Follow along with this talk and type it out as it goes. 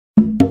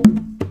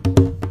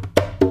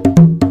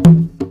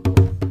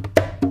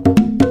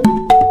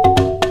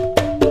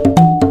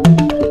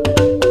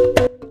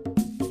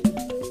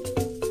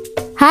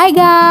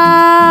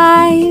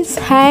Hi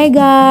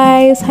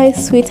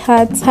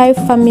sweethearts, hi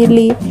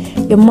family.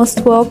 You're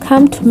most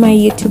welcome to my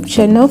YouTube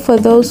channel. For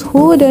those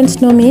who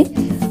don't know me,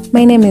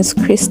 my name is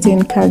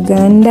Christine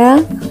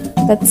Kaganda.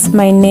 That's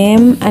my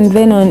name. And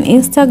then on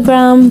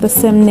Instagram, the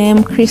same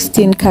name,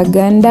 Christine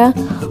Kaganda.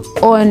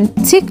 On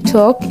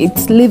TikTok,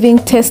 it's Living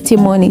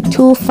Testimony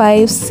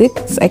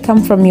 256. I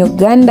come from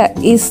Uganda,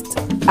 East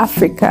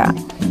Africa.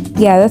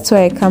 Yeah, that's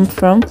where I come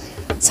from.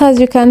 So as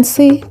you can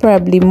see,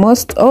 probably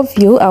most of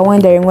you are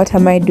wondering what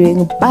am I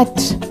doing,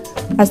 but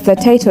as the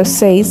title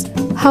says,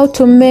 how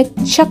to make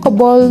choco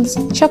balls,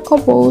 not choco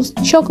balls,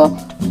 chaco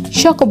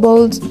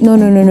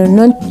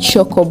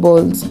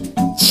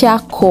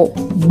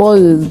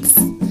balls.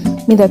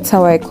 Me, that's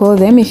how I call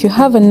them. If you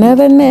have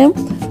another name,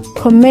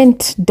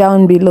 comment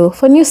down below.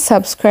 For new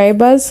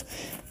subscribers,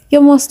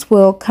 you're most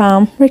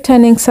welcome.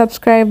 Returning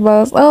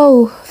subscribers,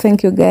 oh,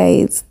 thank you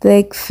guys,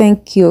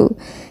 thank you.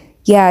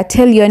 Yeah,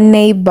 tell your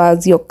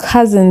neighbors, your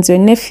cousins, your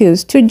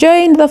nephews to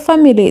join the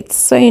family. It's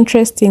so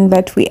interesting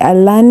that we are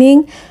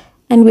learning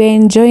and we're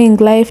enjoying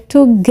life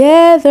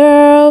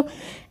together.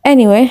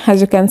 Anyway,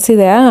 as you can see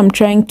there, I'm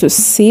trying to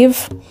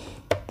sieve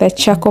the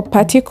charcoal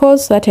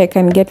particles so that I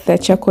can get the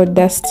charcoal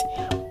dust.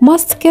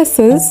 Most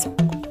cases,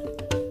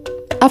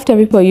 after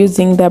people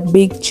using the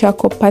big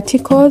charcoal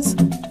particles,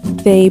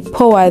 they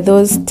pour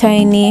those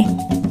tiny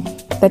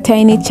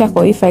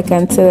charcoal, if I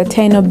can say, the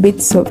tiny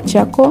bits of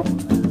charcoal.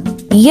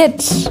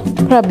 Yet,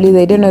 probably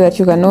they don't know that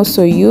you can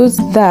also use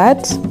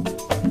that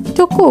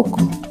to cook.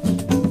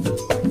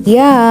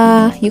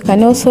 Yeah, you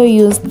can also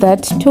use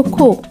that to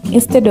cook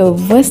instead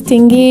of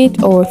wasting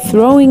it or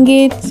throwing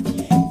it.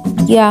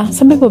 Yeah,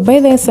 some people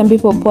buy that, some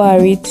people pour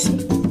it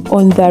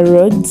on the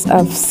roads.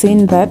 I've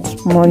seen that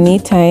many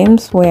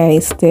times where I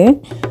stay.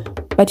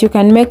 But you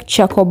can make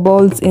charcoal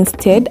balls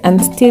instead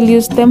and still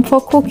use them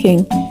for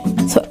cooking.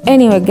 So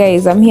anyway,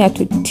 guys, I'm here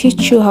to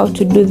teach you how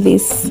to do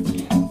this.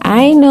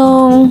 I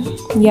know,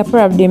 yeah,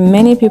 probably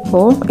many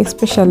people,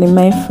 especially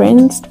my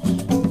friends,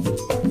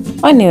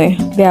 anyway,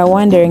 they are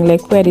wondering,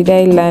 like, where did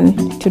I learn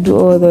to do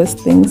all those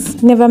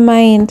things? Never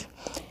mind,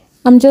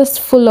 I'm just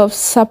full of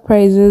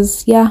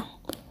surprises. Yeah,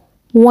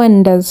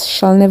 wonders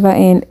shall never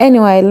end.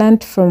 Anyway, I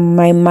learned from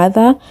my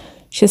mother.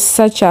 She's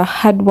such a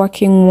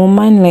hardworking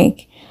woman.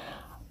 Like,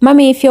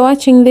 mommy, if you're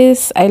watching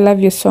this, I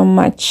love you so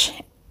much.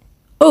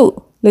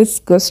 Oh, let's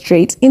go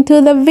straight into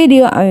the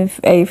video. I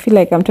feel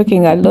like I'm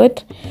talking a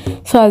lot.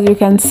 So as you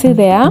can see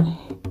there,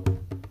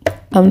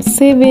 I'm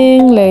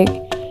sieving, like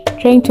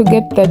trying to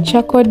get the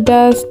charcoal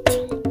dust.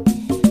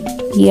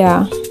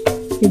 Yeah,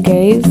 you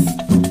guys,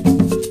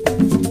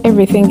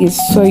 everything is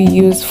so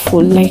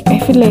useful. Like, I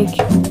feel like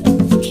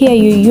here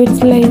you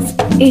utilize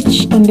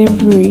each and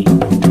every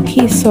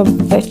piece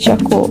of the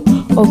charcoal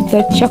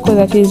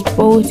that is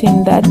bought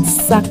in that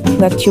sack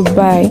that you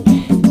buy.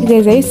 You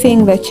guys, are you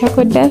seeing the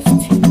charcoal dust?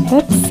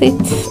 That's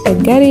it, I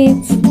got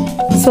it.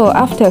 So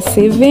after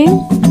sieving,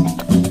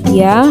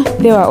 yeah,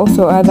 there were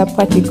also other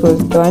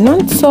particles. They were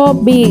not so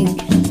big,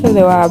 so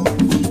they were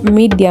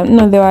medium.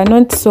 No, they were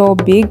not so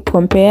big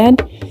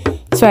compared.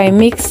 So I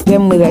mixed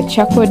them with the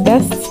charcoal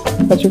dust,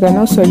 but you can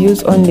also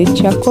use only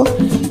charcoal.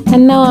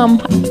 And now I'm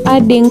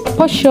adding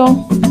posho.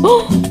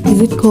 Oh,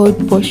 is it called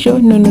posho?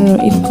 No,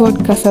 it's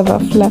called cassava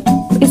flour.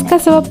 Is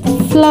cassava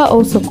flour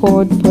also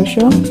called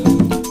posho?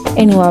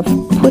 Anyway, I've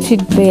put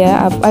it there.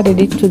 I've added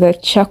it to the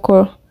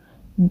charcoal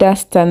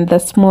dust and the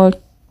small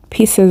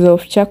pieces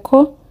of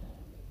charcoal.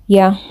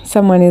 Yeah,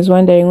 someone is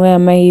wondering, where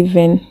am I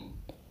even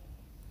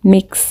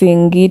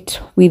mixing it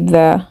with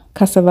the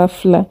cassava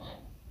flour?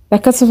 The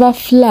cassava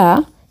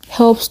flour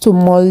helps to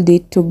mold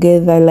it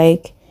together,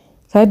 like,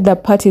 so that the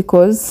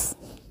particles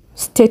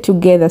stay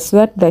together, so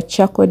that the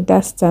charcoal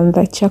dust and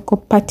the charcoal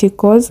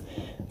particles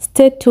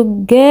stay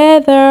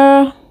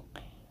together.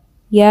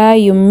 Yeah,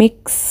 you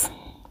mix.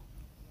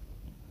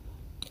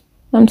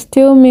 I'm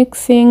still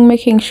mixing,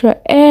 making sure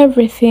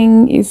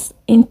everything is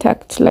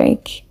intact,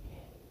 like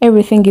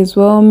everything is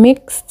well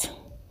mixed.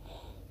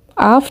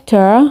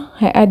 After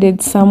I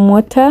added some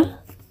water.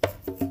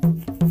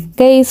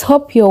 Guys,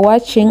 hope you're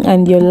watching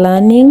and you're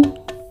learning.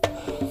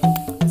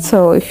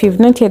 So if you've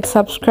not yet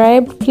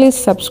subscribed, please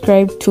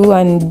subscribe too,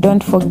 and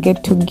don't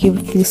forget to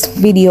give this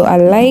video a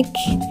like.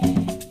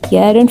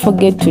 Yeah, don't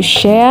forget to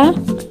share.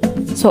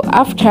 So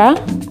after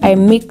I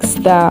mix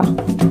the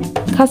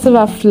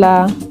cassava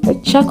flour, the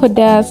charcoal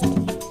dust,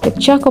 the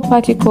charcoal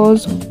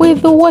particles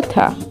with the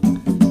water.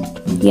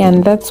 Yeah,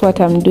 and that's what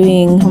I'm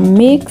doing. I'm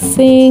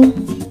mixing.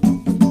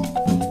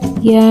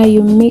 Yeah,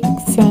 you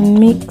mix and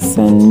mix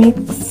and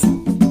mix.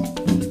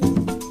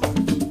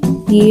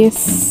 Yes,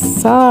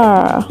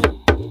 sir.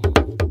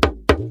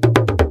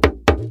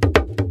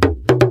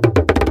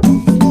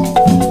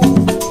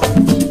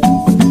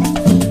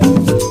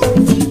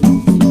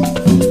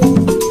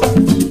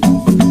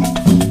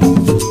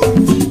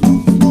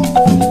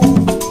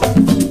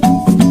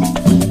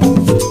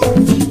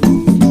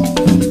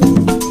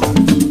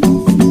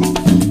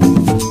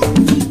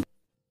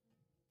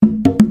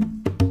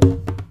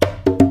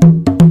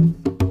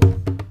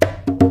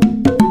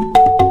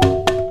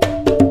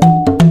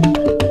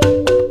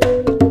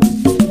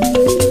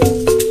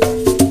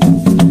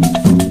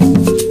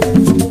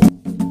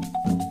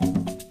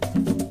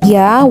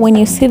 Yeah, when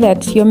you see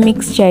that your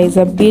mixture is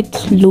a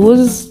bit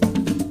loose,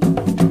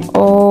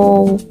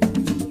 or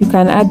you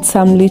can add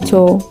some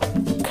little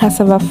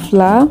cassava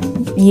flour.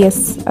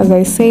 Yes, as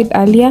I said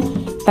earlier,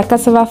 the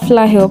cassava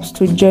flour helps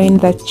to join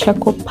the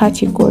charcoal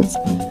particles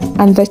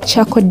and the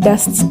charcoal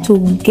dust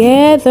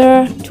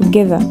together.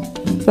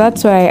 So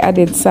that's why I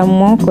added some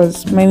more,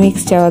 because my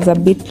mixture was a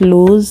bit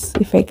loose,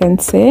 if I can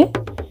say.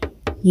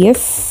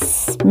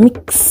 Yes,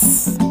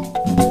 mix.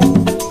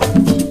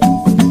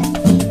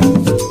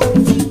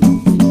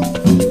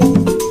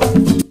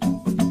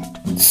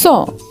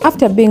 So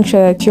after being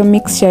sure that your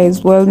mixture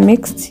is well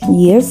mixed,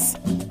 yes,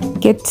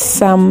 get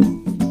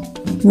some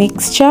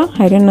mixture,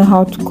 I don't know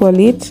how to call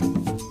it,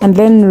 and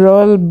then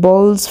roll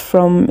balls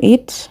from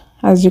it,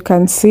 as you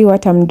can see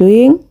what I'm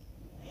doing.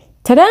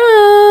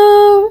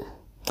 Ta-da!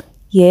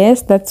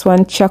 Yes, that's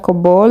one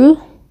charcoal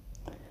ball.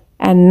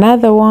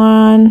 Another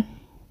one.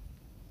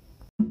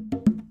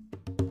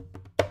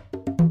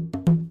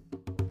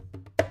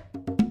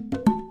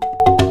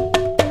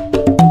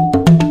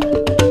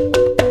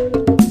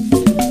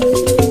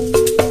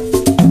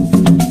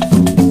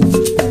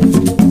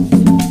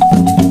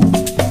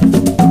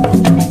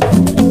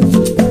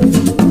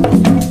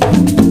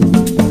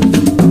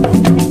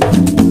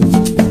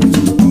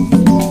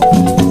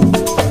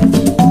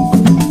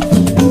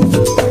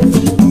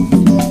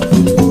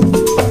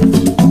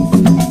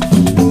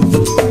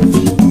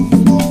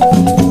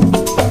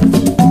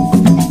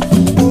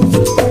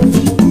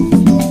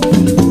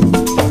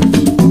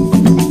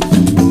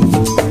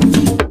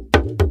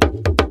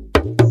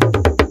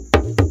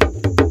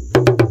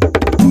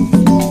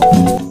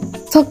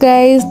 So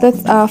guys,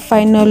 that's our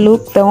final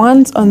look. The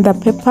ones on the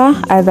paper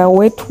are the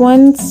wet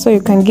ones, so you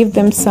can give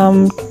them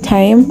some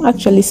time,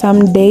 actually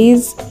some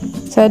days,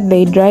 so that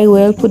they dry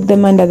well. Put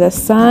them under the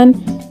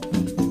sun.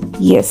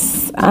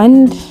 Yes,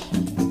 and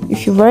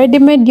if you've already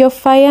made your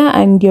fire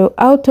and you're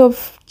out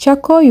of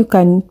charcoal, you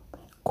can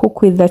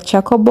cook with the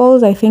charcoal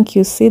balls. I think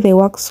you see they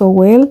work so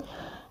well.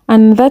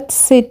 And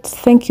that's it.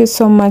 Thank you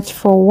so much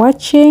for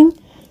watching.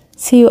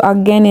 See you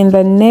again in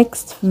the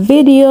next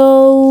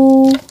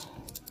video.